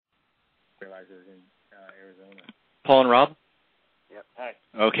Fertilizers in Arizona. Paul and Rob? Yep. Hi.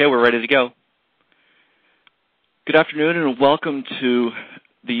 Okay, we're ready to go. Good afternoon and welcome to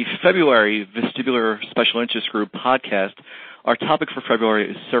the February Vestibular Special Interest Group podcast. Our topic for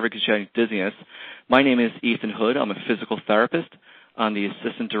February is cervicogenic dizziness. My name is Ethan Hood. I'm a physical therapist. I'm the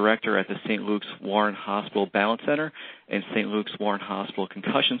Assistant Director at the St. Luke's Warren Hospital Balance Center and St. Luke's Warren Hospital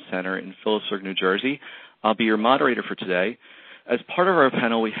Concussion Center in Phillipsburg, New Jersey. I'll be your moderator for today. As part of our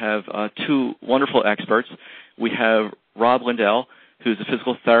panel, we have two wonderful experts. We have Rob Lindell, who's a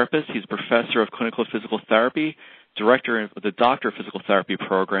physical therapist. He's a professor of clinical physical therapy, director of the Doctor of Physical Therapy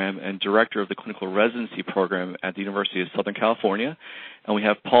program, and director of the clinical residency program at the University of Southern California. And we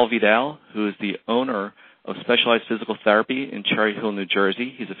have Paul Vidal, who is the owner of Specialized Physical Therapy in Cherry Hill, New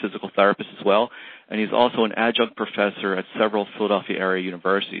Jersey. He's a physical therapist as well, and he's also an adjunct professor at several Philadelphia area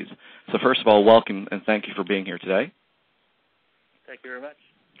universities. So first of all, welcome and thank you for being here today. Thank you very much.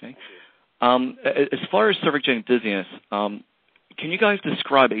 Okay. As far as cervicogenic dizziness, can you guys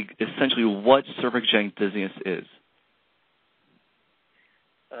describe essentially what cervicogenic dizziness is?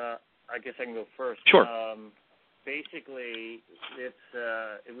 I guess I can go first. Sure. Basically,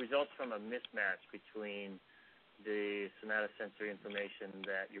 it results from a mismatch between the somatosensory information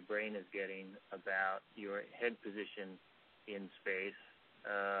that your brain is getting about your head position in space,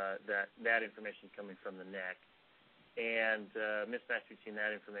 that information coming from the neck, and mismatch between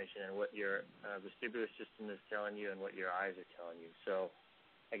that information and what your vestibular system is telling you and what your eyes are telling you. So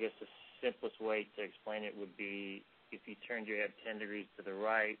I guess the simplest way to explain it would be if you turned your head 10 degrees to the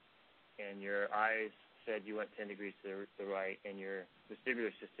right and your eyes said you went 10 degrees to the right, and your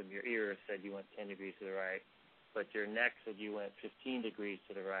vestibular system, your ear, said you went 10 degrees to the right, but your neck said you went 15 degrees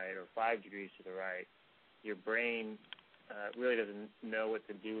to the right or 5 degrees to the right, your brain really doesn't know what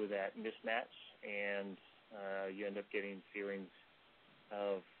to do with that mismatch, and you end up getting feelings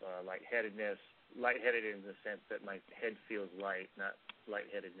of lightheadedness in the sense that my head feels light, not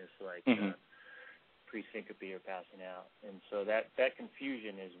lightheadedness like pre-syncope or passing out. And so that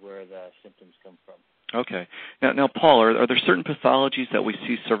confusion is where the symptoms come from. Okay. Now, Paul, are there certain pathologies that we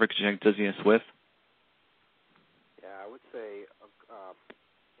see cervicogenic dizziness with? Yeah, I would say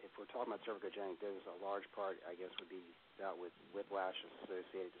if we're talking about cervicogenic dizziness, a large part, I guess, would be dealt with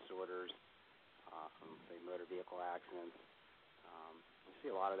whiplash-associated disorders from, say, motor vehicle accidents. We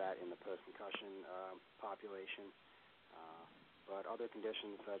see a lot of that in the post-concussion population. But other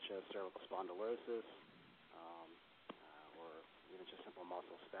conditions such as cervical spondylosis or even just simple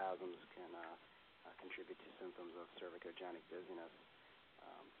muscle spasms can contribute to symptoms of cervicogenic dizziness.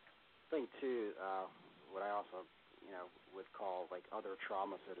 I think, too, what I also would call like other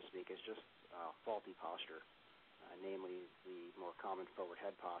trauma, so to speak, is just faulty posture, namely the more common forward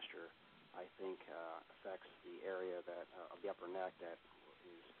head posture, I think affects the area of the upper neck that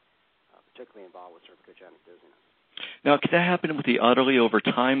is particularly involved with cervicogenic dizziness. Now, can that happen with the elderly over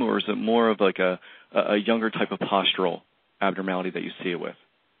time, or is it more of like a younger type of postural abnormality that you see it with?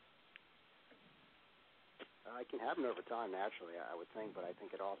 It can happen over time naturally, I would think, but I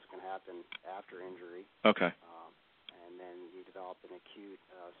think it also can happen after injury. Okay. And then you develop an acute,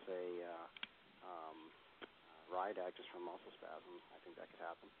 RIDAC just from muscle spasms. I think that could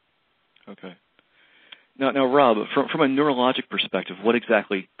happen. Okay. Now, Rob, from a neurologic perspective, what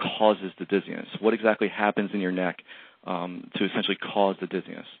exactly causes the dizziness? What exactly happens in your neck to essentially cause the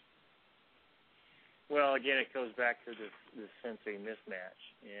dizziness? Well, again, it goes back to this sensory mismatch,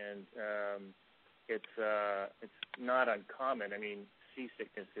 and it's not uncommon. I mean,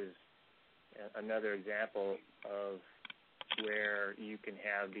 seasickness is another example of where you can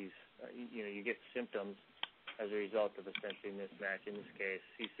have these, you get symptoms as a result of a sensory mismatch. In this case,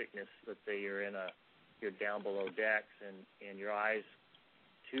 seasickness, let's say you're down below decks and your eyes,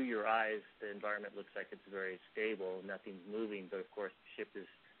 the environment looks like it's very stable. Nothing's moving, but of course the ship is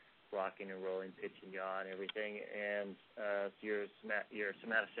rocking and rolling, pitch and yaw and everything. And your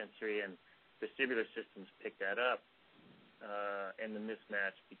somatosensory and vestibular systems pick that up. And the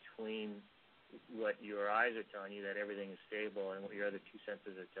mismatch between what your eyes are telling you that everything is stable and what your other two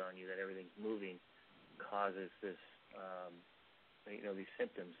senses are telling you that everything's moving causes this, these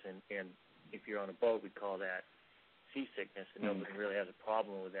symptoms. And if you're on a boat, we call that seasickness, and nobody really has a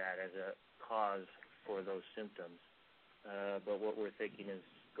problem with that as a cause for those symptoms. But what we're thinking is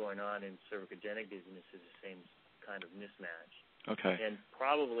going on in cervicogenic dizziness is the same kind of mismatch. Okay. And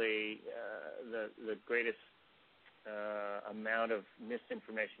probably the greatest amount of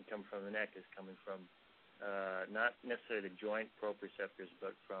misinformation coming from the neck is coming from not necessarily the joint proprioceptors,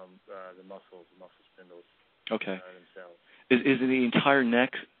 but from the muscle spindles themselves. Is it the entire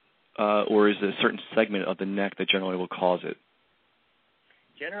neck, or is it a certain segment of the neck that generally will cause it?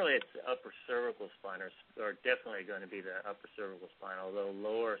 Generally, it's the upper cervical spine, or definitely going to be the upper cervical spine, although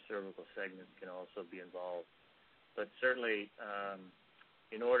lower cervical segments can also be involved. But certainly,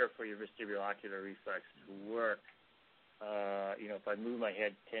 in order for your vestibulo-ocular reflex to work, if I move my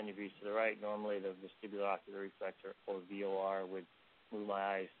head 10 degrees to the right, normally the vestibulo-ocular reflex, or VOR, would move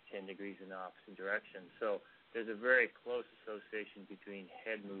my eyes 10 degrees in the opposite direction. So there's a very close association between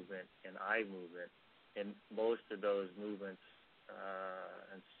head movement and eye movement, and most of those movements,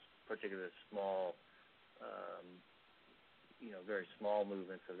 and particularly small, very small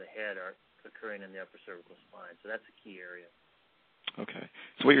movements of the head, are occurring in the upper cervical spine. So that's a key area. Okay.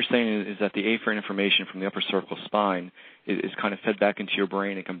 So what you're saying is that the afferent information from the upper cervical spine is kind of fed back into your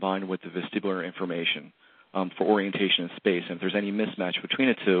brain and combined with the vestibular information for orientation in space. And if there's any mismatch between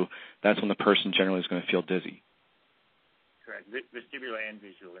the two, that's when the person generally is going to feel dizzy. Correct. Vestibular and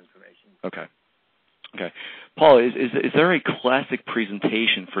visual information. Okay. Paul, is there a classic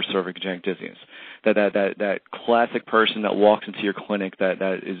presentation for cervicogenic dizziness? That classic person that walks into your clinic that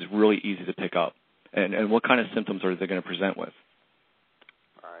is really easy to pick up? And what kind of symptoms are they going to present with?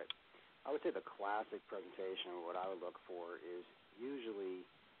 All right. I would say the classic presentation, what I would look for is usually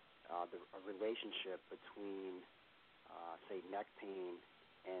a relationship between, say, neck pain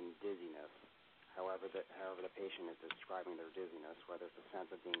and dizziness. However the patient is describing their dizziness, whether it's a sense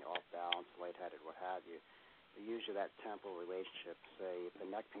of being off balance, lightheaded, what have you. Usually that temporal relationship, say, if the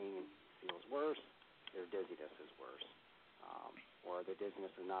neck pain feels worse, their dizziness is worse. Or the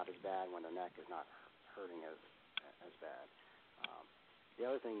dizziness is not as bad when the neck is not hurting as bad. The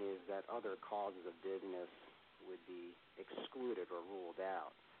other thing is that other causes of dizziness would be excluded or ruled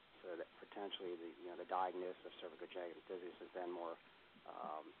out, so that potentially the diagnosis of cervicogenic dizziness is then more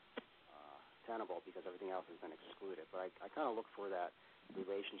tenable because everything else has been excluded. But I kind of look for that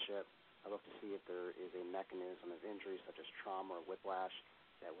relationship. I look to see if there is a mechanism of injury, such as trauma or whiplash,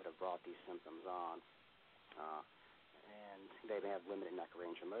 that would have brought these symptoms on. And they may have limited neck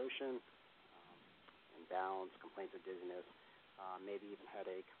range of motion, imbalance, complaints of dizziness, maybe even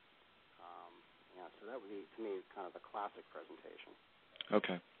headache. So that would be, to me, kind of the classic presentation. If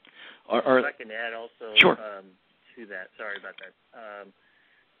Okay. I can add also sure. To that, sorry about that,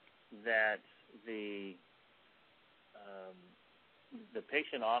 that the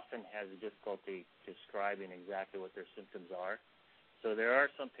patient often has a difficulty describing exactly what their symptoms are. So there are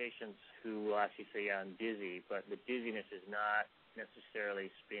some patients who will actually say, yeah, I'm dizzy, but the dizziness is not necessarily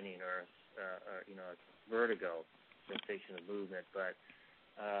spinning or a vertigo sensation of movement, but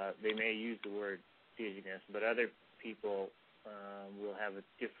they may use the word dizziness, but other people will have a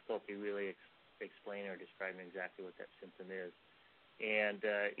difficulty really explaining or describing exactly what that symptom is. And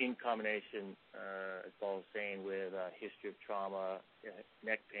in combination, as Paul was saying, with a history of trauma,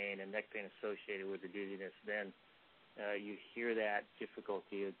 neck pain, and neck pain associated with the dizziness, then you hear that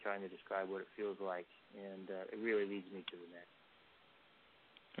difficulty of trying to describe what it feels like, and it really leads me to the neck.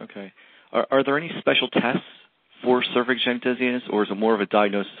 Okay. Are there any special tests for cervicogenic dizziness, or is it more of a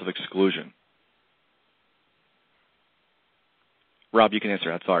diagnosis of exclusion? Rob, you can answer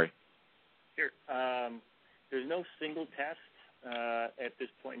that. Sorry. Sure. There's no single test at this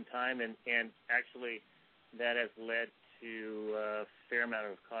point in time, and actually that has led to a fair amount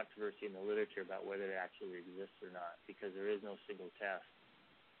of controversy in the literature about whether it actually exists or not, because there is no single test.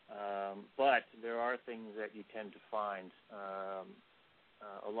 But there are things that you tend to find,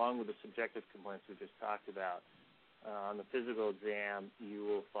 along with the subjective components we just talked about. On the physical exam, you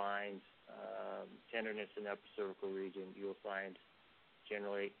will find tenderness in the upper cervical region. You will find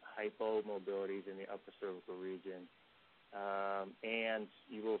generally hypomobilities in the upper cervical region. And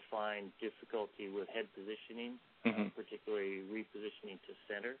you will find difficulty with head positioning, particularly repositioning to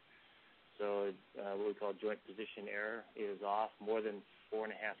center. So what we call joint position error is off. More than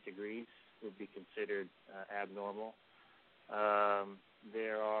 4.5 degrees would be considered abnormal.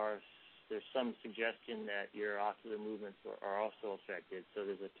 There's some suggestion that your ocular movements are also affected. So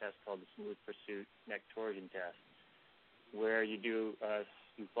there's a test called the Smooth Pursuit Neck Torsion Test, where you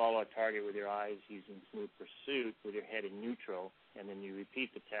follow a target with your eyes using Smooth Pursuit with your head in neutral, and then you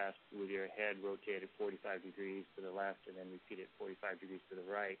repeat the test with your head rotated 45 degrees to the left, and then repeat it 45 degrees to the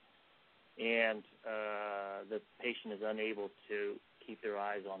right. And the patient is unable to keep their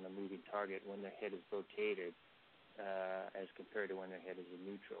eyes on the moving target when their head is rotated as compared to when their head is in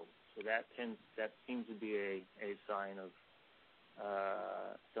neutral. So that seems to be a sign of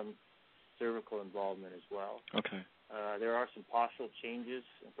some cervical involvement as well. Okay. There are some postural changes,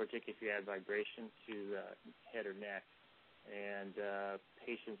 particularly if you add vibration to the head or neck. And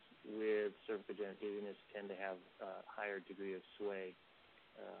patients with cervicogenic dizziness tend to have a higher degree of sway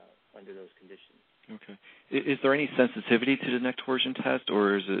under those conditions. Okay. Is there any sensitivity to the neck torsion test,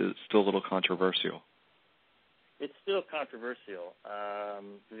 or is it still a little controversial? It's still controversial.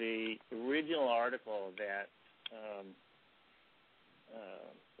 The original article that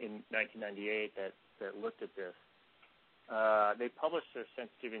in 1998 that looked at this, they published their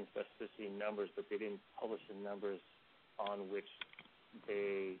sensitivity and specificity numbers, but they didn't publish the numbers on which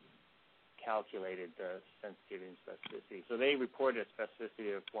they calculated the sensitivity and specificity. So they reported a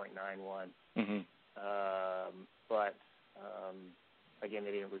specificity of 0.91, but again,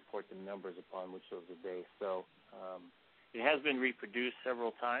 they didn't report the numbers upon which those were based. So it has been reproduced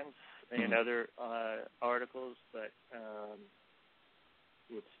several times in other articles, but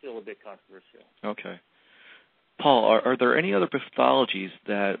it's still a bit controversial. Okay. Paul, are there any other pathologies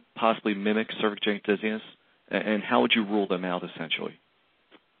that possibly mimic cervicogenic dizziness, and how would you rule them out, essentially?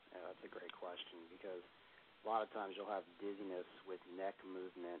 Yeah, that's a great question, because a lot of times you'll have dizziness with neck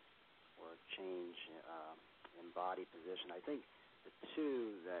movement or change in body position. I think the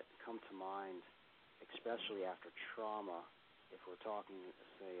two that come to mind, especially after trauma, if we're talking,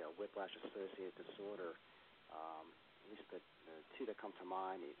 say, a whiplash-associated disorder, at least the two that come to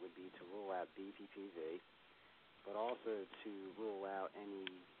mind, it would be to rule out BPPV, but also to rule out any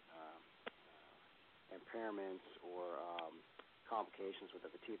impairments or complications with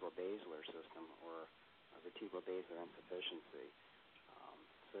the vertebro-basilar system or vertebro-basilar insufficiency.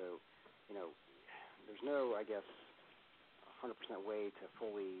 So, there's no, I guess, 100% way to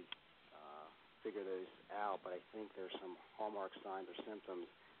fully figure those out, but I think there's some hallmark signs or symptoms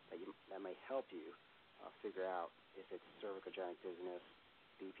that may help you figure out if it's cervicogenic dizziness,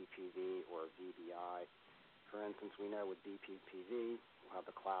 BPPV, or VBI. For instance, we know with BPPV, we'll have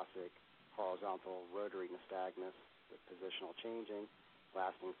the classic horizontal rotary nystagmus with positional changing,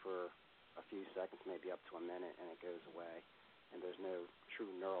 lasting for a few seconds, maybe up to a minute, and it goes away. And there's no true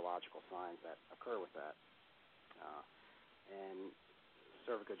neurological signs that occur with that. And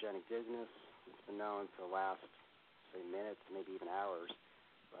cervicogenic dizziness, it's been known to last, say, minutes, maybe even hours.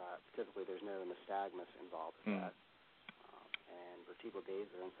 Typically, there's no nystagmus involved with that. And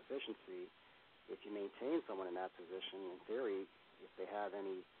vertebro-basilar insufficiency, if you maintain someone in that position, in theory, if they have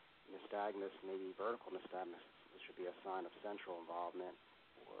any nystagmus, maybe vertical nystagmus, this should be a sign of central involvement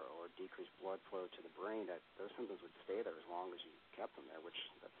or decreased blood flow to the brain, that those symptoms would stay there as long as you kept them there, which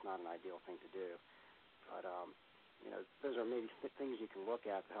that's not an ideal thing to do. But, those are maybe things you can look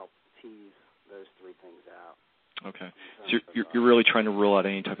at to help tease those three things out. Okay. So you're really trying to rule out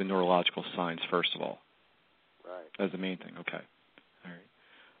any type of neurological signs, first of all. Right. As the main thing. Okay.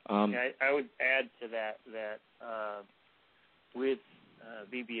 All right. Yeah, I would add to that with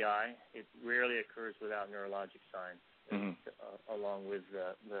VBI, it rarely occurs without neurologic signs, along with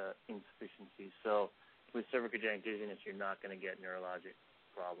the insufficiency. So with cervicogenic dizziness, you're not going to get neurologic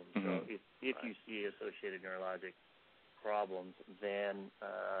problems. So if you see associated neurologic problems, then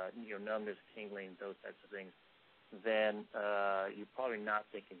numbness, tingling, those types of things, then you're probably not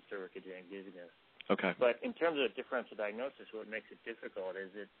thinking cervicogenic dizziness. Okay. But in terms of differential diagnosis, what makes it difficult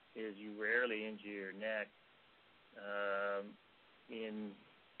is you rarely injure your neck in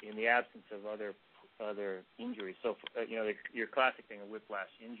the absence of other injuries. So your classic thing, a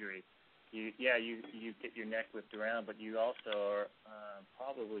whiplash injury, you get your neck whipped around, but you also are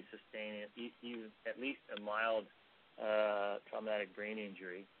probably sustaining at least a mild traumatic brain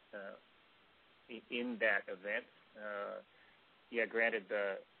injury in that event. Granted,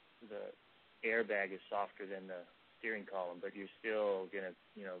 the airbag is softer than the steering column, but you're still going to,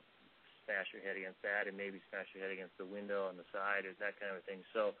 smash your head against that and maybe smash your head against the window on the side or that kind of thing.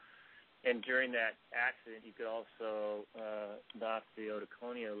 So, and during that accident, you could also knock the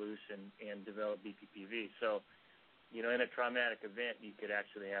otoconia loose and develop BPPV. So, in a traumatic event, you could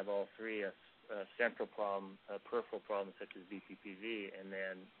actually have all three, a central problem, a peripheral problem such as BPPV, and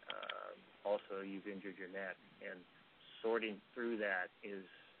then also you've injured your neck. And sorting through that is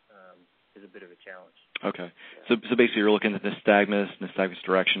a bit of a challenge. Okay. So basically you're looking at nystagmus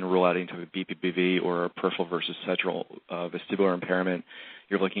direction to rule out any type of BPPV or peripheral versus central vestibular impairment.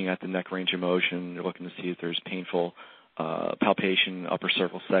 You're looking at the neck range of motion. You're looking to see if there's painful palpation, upper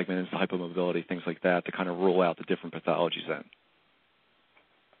cervical segments, hypomobility, things like that, to kind of rule out the different pathologies then.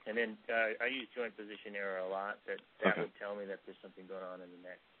 And then I use joint position error a lot. That would tell me that there's something going on in the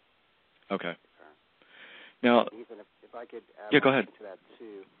neck. Okay. Now, Ethan, if I could add go ahead. to that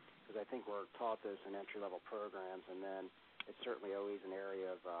too, because I think we're taught this in entry-level programs, and then it's certainly always an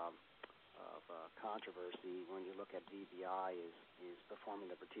area of controversy when you look at VBI is performing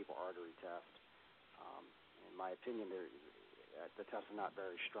the vertebral artery test. In my opinion, the tests are not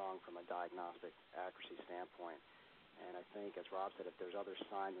very strong from a diagnostic accuracy standpoint. And I think, as Rob said, if there's other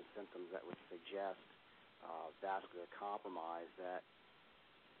signs and symptoms that would suggest vascular compromise, that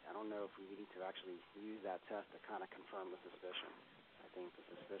I don't know if we need to actually use that test to kind of confirm the suspicion. I think if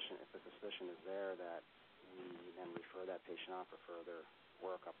the suspicion is there, that we then refer that patient on for further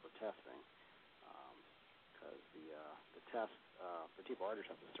workup or testing, because the test, vertebral artery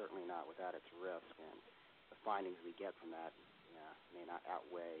test, is certainly not without its risk, and the findings we get from that may not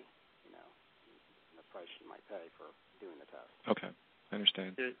outweigh, the price you might pay for doing the test. Okay, I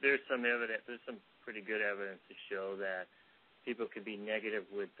understand. There's some evidence. There's some pretty good evidence to show that people could be negative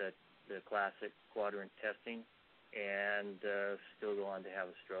with the classic quadrant testing and still go on to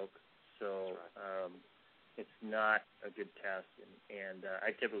have a stroke. So it's not a good test, and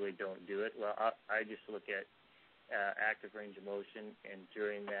I typically don't do it. Well, I just look at active range of motion, and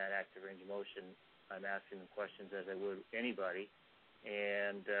during that active range of motion, I'm asking them questions as I would anybody,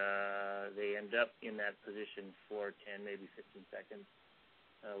 and they end up in that position for 10, maybe 15 seconds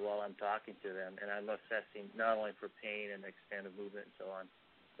while I'm talking to them, and I'm assessing not only for pain and extent of movement and so on,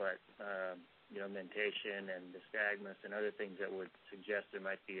 but mentation and nystagmus and other things that would suggest there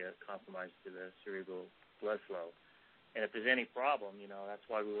might be a compromise to the cerebral blood flow. And if there's any problem, that's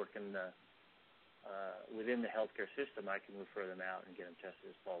why we work in within the healthcare system. I can refer them out and get them tested,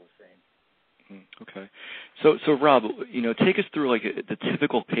 as Paul was saying. Okay. So Rob, take us through like the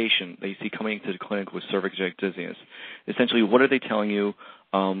typical patient that you see coming into the clinic with cervicogenic dizziness. Essentially, what are they telling you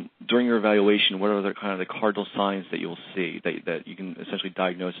during your evaluation? What are the kind of the cardinal signs that you'll see that you can essentially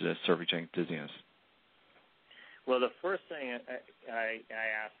diagnose it as cervicogenic dizziness? Well, the first thing I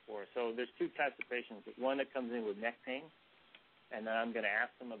ask for, so there's two types of patients. One that comes in with neck pain, and then I'm going to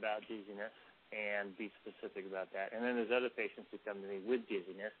ask them about dizziness and be specific about that. And then there's other patients who come to me with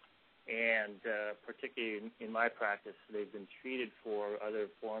dizziness, and particularly in my practice, they've been treated for other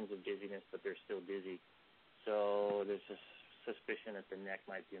forms of dizziness, but they're still dizzy. So there's a suspicion that the neck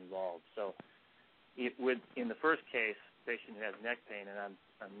might be involved. So in the first case, patient who has neck pain, and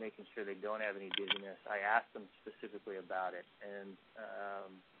I'm making sure they don't have any dizziness, I ask them specifically about it. And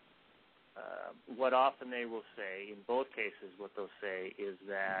what often they will say, in both cases, what they'll say is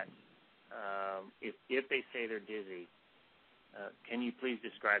that if they say they're dizzy, can you please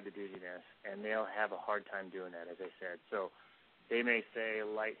describe the dizziness? And they'll have a hard time doing that, as I said. So they may say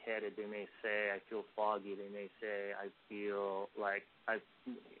lightheaded. They may say I feel foggy. They may say I feel like I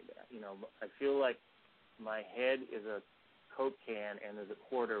feel like my head is a Coke can and there's a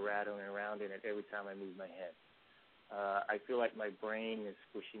quarter rattling around in it every time I move my head. I feel like my brain is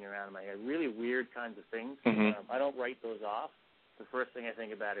squishing around in my head. Really weird kinds of things. Mm-hmm. I don't write those off. The first thing I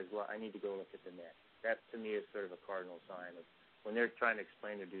think about is, well, I need to go look at the neck. That, to me, is sort of a cardinal sign of when they're trying to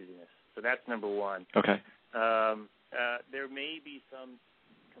explain their dizziness. So that's number one. Okay. There may be some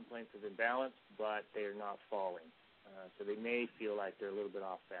complaints of imbalance, but they're not falling. So they may feel like they're a little bit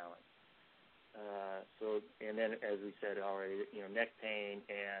off balance. And then, as we said already, neck pain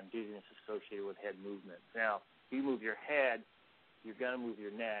and dizziness associated with head movement. Now, if you move your head, you're going to move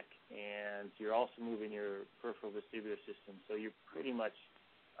your neck, and you're also moving your peripheral vestibular system. So you're pretty much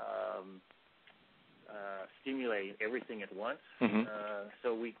stimulating everything at once. Mm-hmm.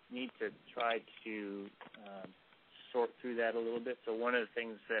 So we need to try to sort through that a little bit. So one of the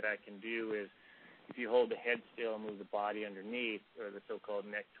things that I can do is, if you hold the head still and move the body underneath, or the so-called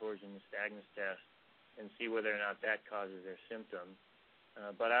neck torsion nystagmus test, and see whether or not that causes their symptoms.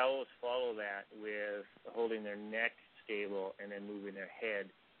 But I always follow that with holding their neck stable and then moving their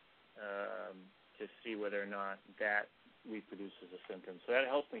head to see whether or not that reproduces a symptom. So that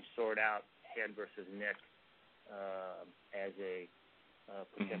helps me sort out head versus neck as a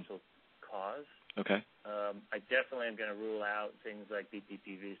potential cause. Okay. I definitely am going to rule out things like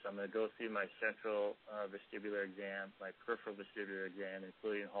BPPV. So I'm going to go through my central vestibular exam, my peripheral vestibular exam,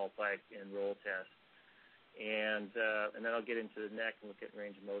 including Hall Pike and roll test. And then I'll get into the neck and look at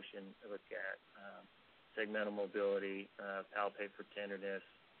range of motion, look at segmental mobility, palpate for tenderness.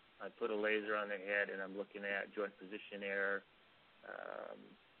 I put a laser on the head, and I'm looking at joint position error.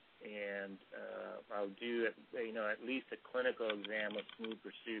 And I'll do at least a clinical exam of smooth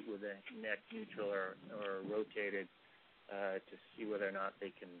pursuit with the neck neutral or rotated to see whether or not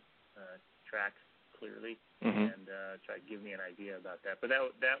they can track clearly, mm-hmm. and try to give me an idea about that. But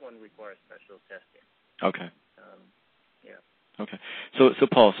that one requires special testing. Okay. Yeah. Okay. So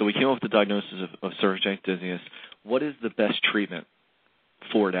Paul, we came up with the diagnosis of cervicogenic dizziness. What is the best treatment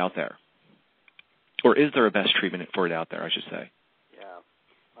for it out there? Or is there a best treatment for it out there, I should say? Yeah.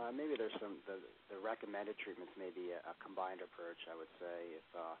 Maybe there's the recommended treatments may be a combined approach, I would say. If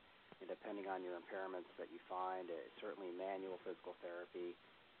depending on your impairments that you find, certainly manual physical therapy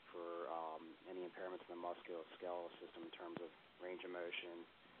for any impairments in the musculoskeletal system in terms of range of motion,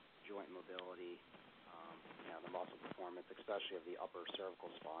 joint mobility, the muscle performance, especially of the upper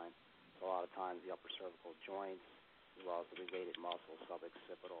cervical spine. So a lot of times the upper cervical joints, as well as the related muscles,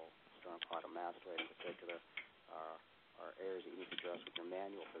 suboccipital, sternocleidomastoid in particular, are areas that you need to address with your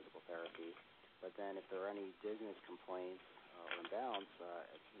manual physical therapy. But then if there are any dizziness complaints or imbalance,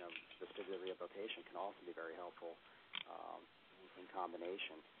 vestibular rehabilitation can also be very helpful in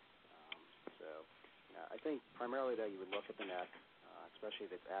combination. I think primarily, though, you would look at the neck, especially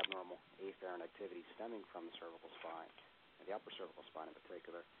if it's abnormal afferent activity stemming from the cervical spine, and the upper cervical spine in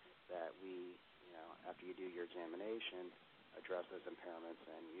particular, that we, after you do your examination, address those impairments,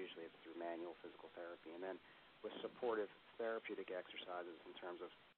 and usually it's through manual physical therapy. And then with supportive therapeutic exercises in terms of